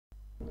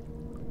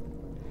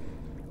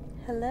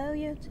Hello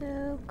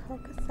YouTube,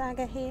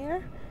 Saga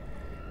here,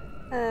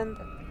 and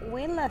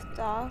we left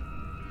off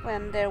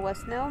when there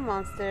was no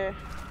monster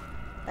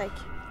like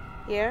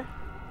here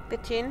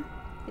between.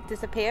 It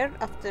disappeared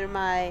after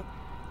my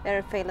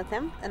very failed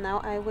attempt, and now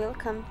I will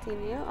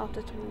continue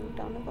after turning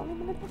down the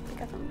volume a little bit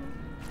because I'm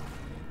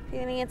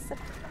feeling it's a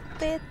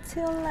bit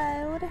too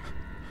loud.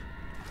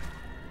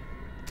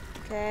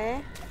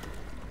 Okay.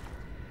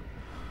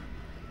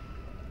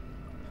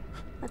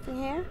 Nothing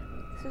here?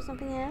 Is there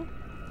something here?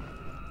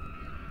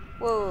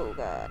 Whoa,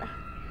 God.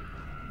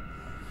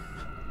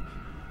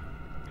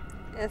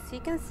 As you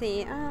can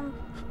see, I'm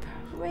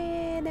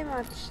pretty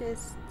much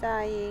just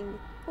dying.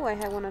 Oh, I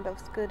have one of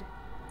those. Good.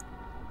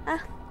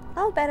 Ah,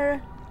 all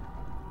better.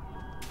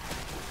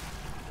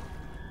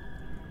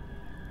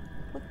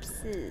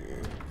 Whoopsie.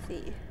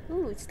 See.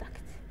 Ooh, it's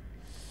locked.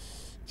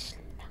 It's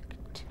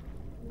locked.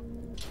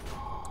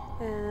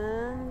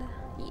 And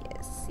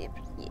yes, yep,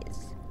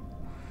 yes.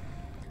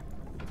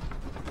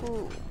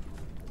 Ooh.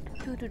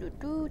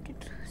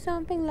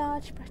 Something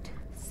large, but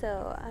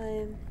so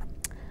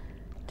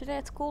today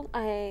at school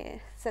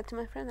I said to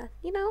my friend that,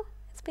 you know,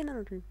 it's been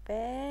a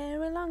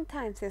very long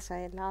time since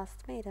I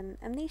last made an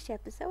Amnesia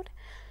episode,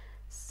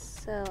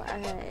 so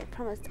I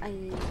promised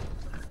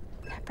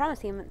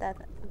him that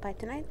by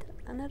tonight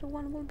another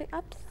one will be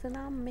up, so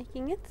now I'm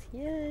making it.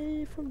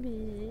 Yay for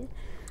me.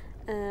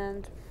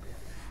 And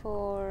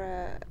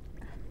for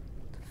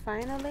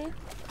finally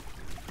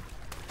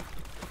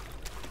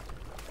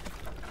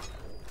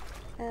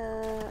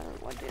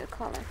what do you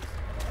call it?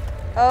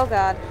 Oh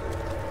God.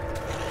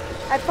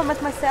 I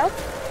promised myself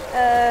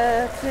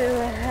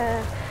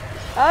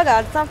oh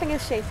God, something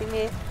is chasing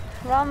me.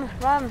 Run,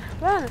 run,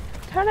 run!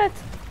 Turn it!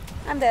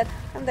 I'm dead,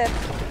 I'm dead.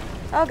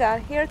 Oh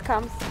God, here it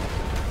comes.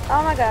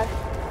 Oh my God.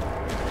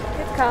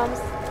 It comes.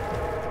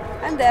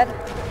 I'm dead.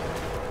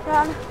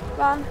 Run,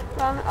 run,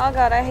 run. Oh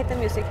God, I hate the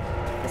music.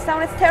 The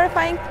sound is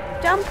terrifying.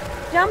 Jump,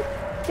 jump,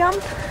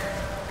 jump.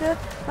 Good.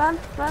 Run,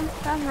 run,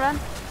 run, run.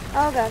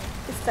 Oh God,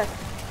 it's stuck.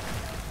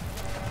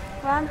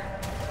 Run,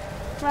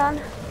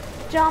 run,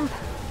 jump,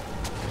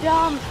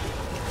 jump.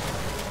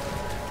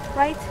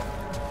 Right,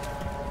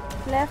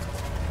 left,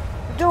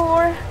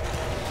 door.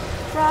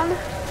 Run,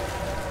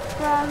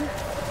 run,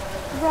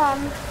 run,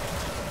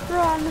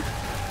 run.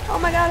 Oh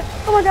my God,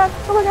 oh my God,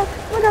 oh my God,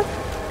 oh my God.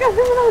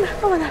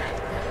 Oh my God.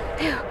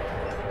 Phew.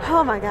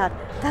 Oh my God,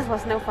 that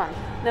was no fun.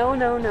 No,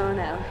 no, no,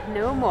 no,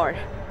 no more.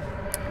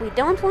 We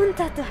don't want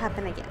that to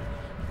happen again.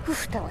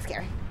 Oof, that was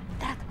scary.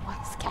 That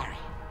was scary.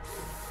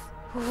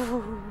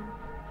 Ooh.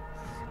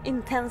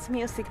 Intense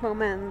music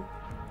moment.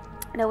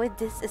 No,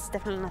 this is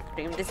definitely not a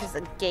dream. This is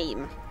a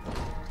game.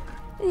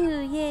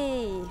 Ooh,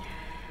 yay.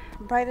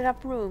 Brighten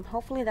up room.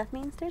 Hopefully that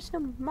means there's no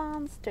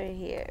monster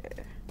here.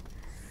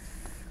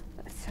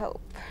 Let's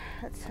hope.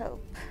 Let's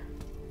hope.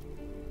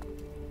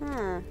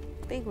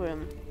 Big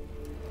room.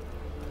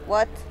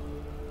 What?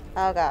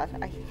 Oh God,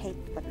 I hate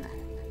when that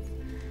happens.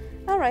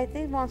 Alright,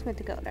 it wants me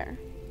to go there.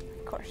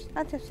 Of course.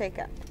 I'll just check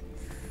out.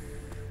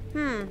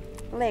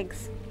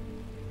 Legs.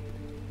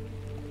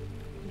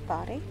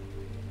 Body.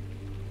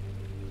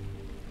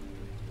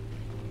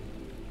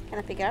 Can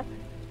I pick it up?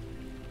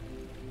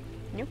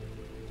 Nope.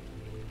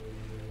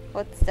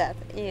 What's that?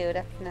 Ew,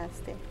 that's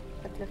nasty.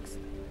 That looks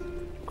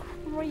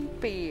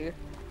creepy.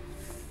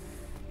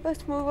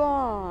 Let's move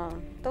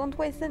on. Don't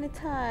waste any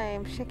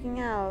time checking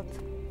out.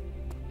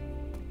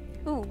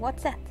 Ooh,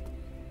 what's that?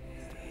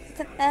 It's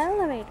an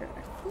elevator.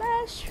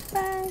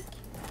 Flashback.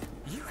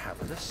 You have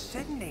an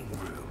ascending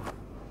room.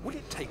 Will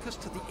it take us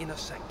to the inner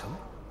sanctum?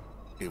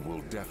 It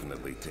will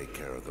definitely take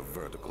care of the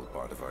vertical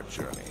part of our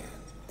journey.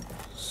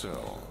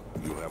 So,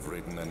 you have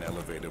ridden an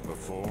elevator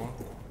before?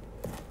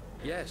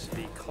 Yes,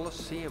 the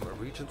Colosseum at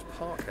Regent's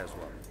Park has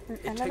one. An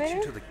It elevator? takes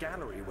you to the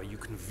gallery where you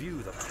can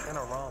view the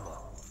panorama.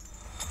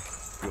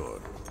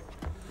 Good.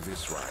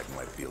 This ride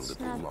might be a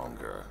little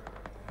longer,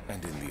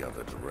 and in the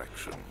other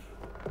direction.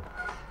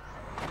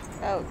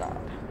 Oh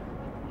God.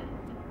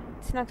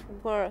 It's not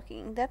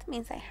working. That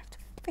means I have to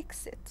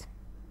fix it.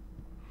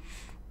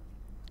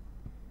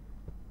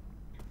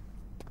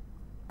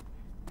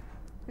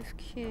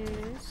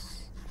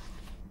 Excuse.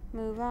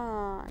 Move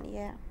on.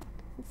 Yeah.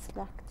 It's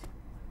locked.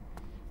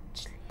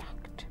 It's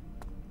locked.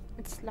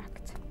 It's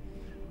locked.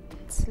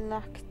 It's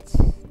locked.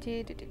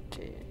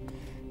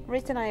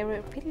 Reason I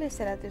repeatedly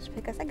said that is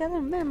because I got a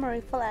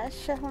memory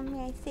flash on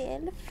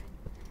myself.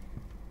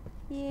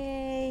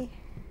 Yay.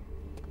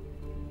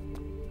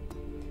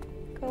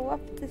 Go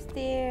up the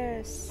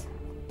stairs.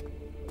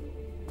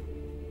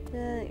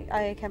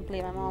 I can't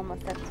believe I'm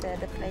almost at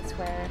the place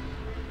where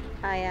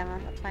I am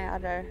at my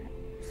other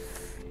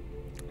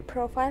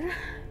profile.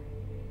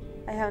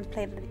 I haven't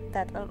played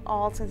that at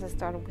all since I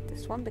started with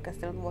this one because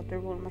I don't want to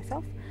ruin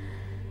myself.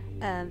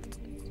 And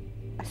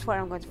I swear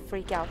I'm going to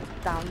freak out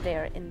down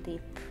there in the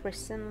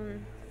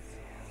prison-ish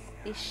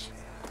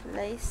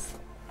place.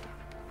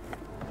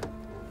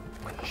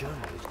 My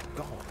journal is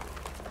gone.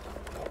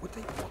 What would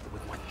they want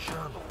with my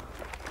journal?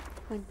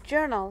 My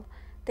journal,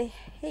 they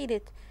hate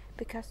it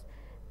because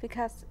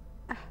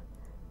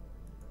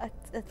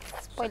it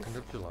spoils. 2nd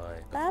of July.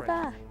 the Blah French-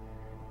 blah.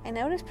 I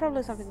know there's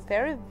probably something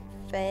very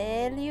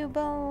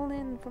valuable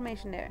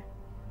information there.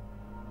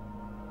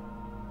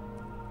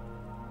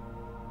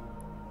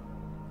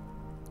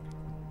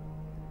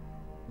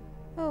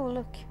 Oh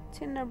look,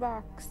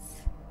 tinderbox.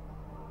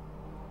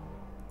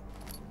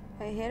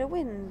 I hear the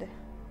wind.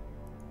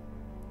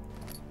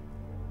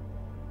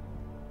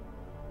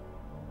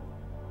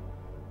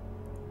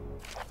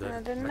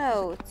 Another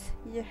note.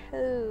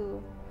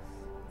 Yahoo!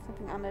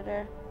 Something under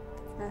there.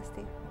 That's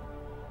nasty.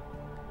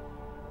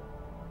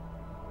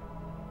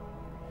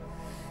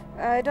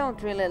 I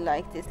don't really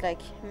like this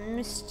like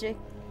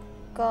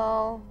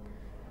mystical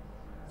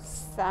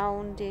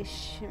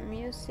soundish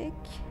music.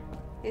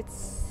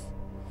 It's,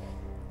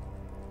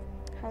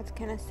 how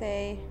can I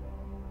say,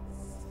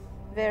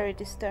 very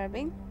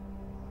disturbing.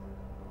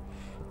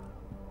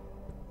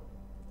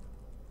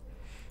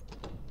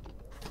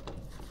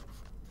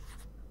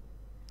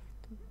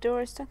 The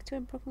door is stuck to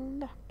a broken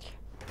lock.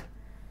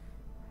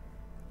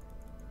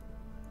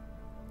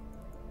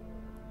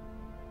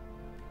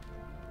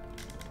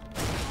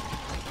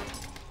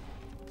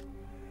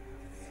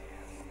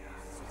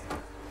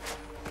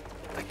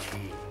 The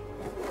key.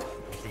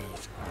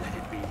 Please, let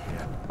it be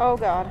here. Oh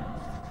god.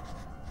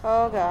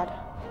 Oh god.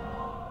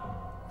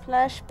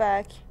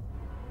 Flashback.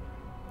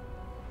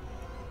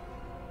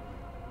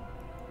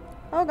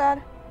 Oh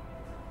god.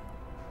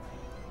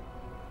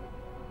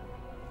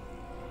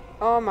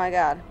 Oh my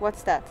god.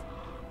 What's that?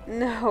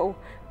 No.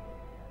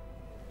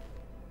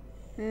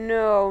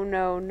 No,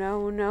 no,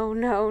 no, no,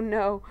 no,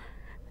 no.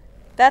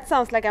 That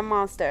sounds like a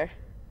monster.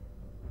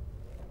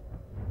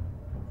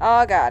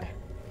 Oh god.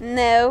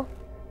 No.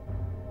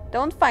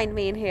 Don't find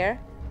me in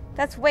here.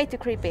 That's way too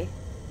creepy.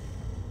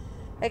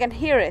 I can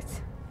hear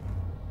it.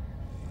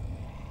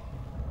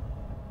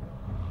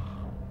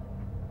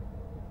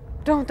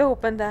 Don't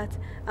open that.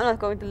 I'm not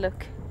going to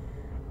look.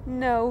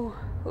 No.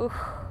 Ugh.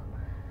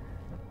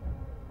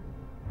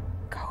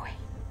 Go away.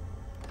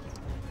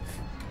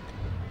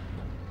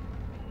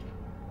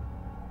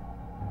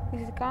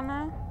 Is it gone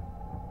now?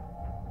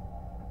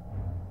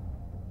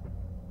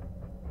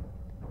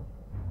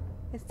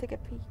 Let's take a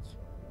peek.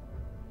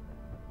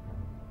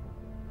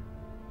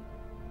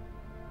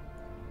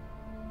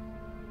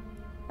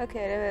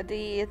 Okay,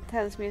 the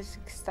intense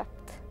music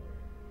stopped.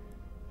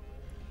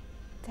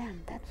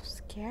 Damn, that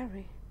was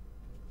scary.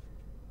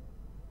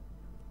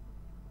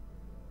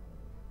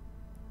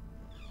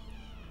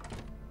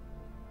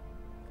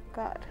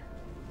 God.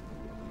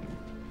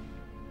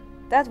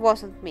 That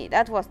wasn't me,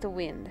 that was the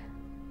wind.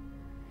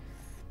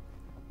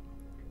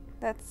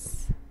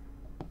 That's...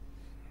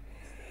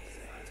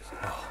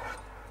 Oh,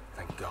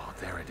 thank God,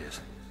 there it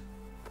is.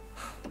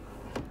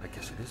 I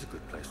guess it is a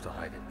good place to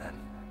hide it then.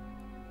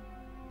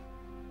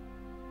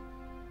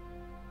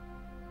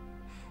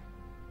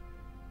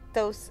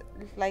 Those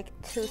like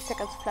 2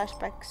 seconds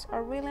flashbacks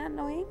are really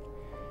annoying.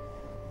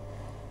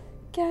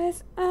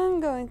 Guys, I'm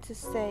going to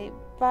say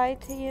bye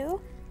to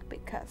you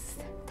because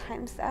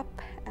time's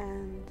up,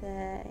 and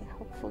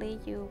hopefully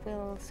you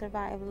will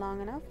survive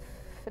long enough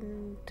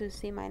to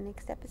see my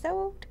next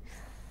episode.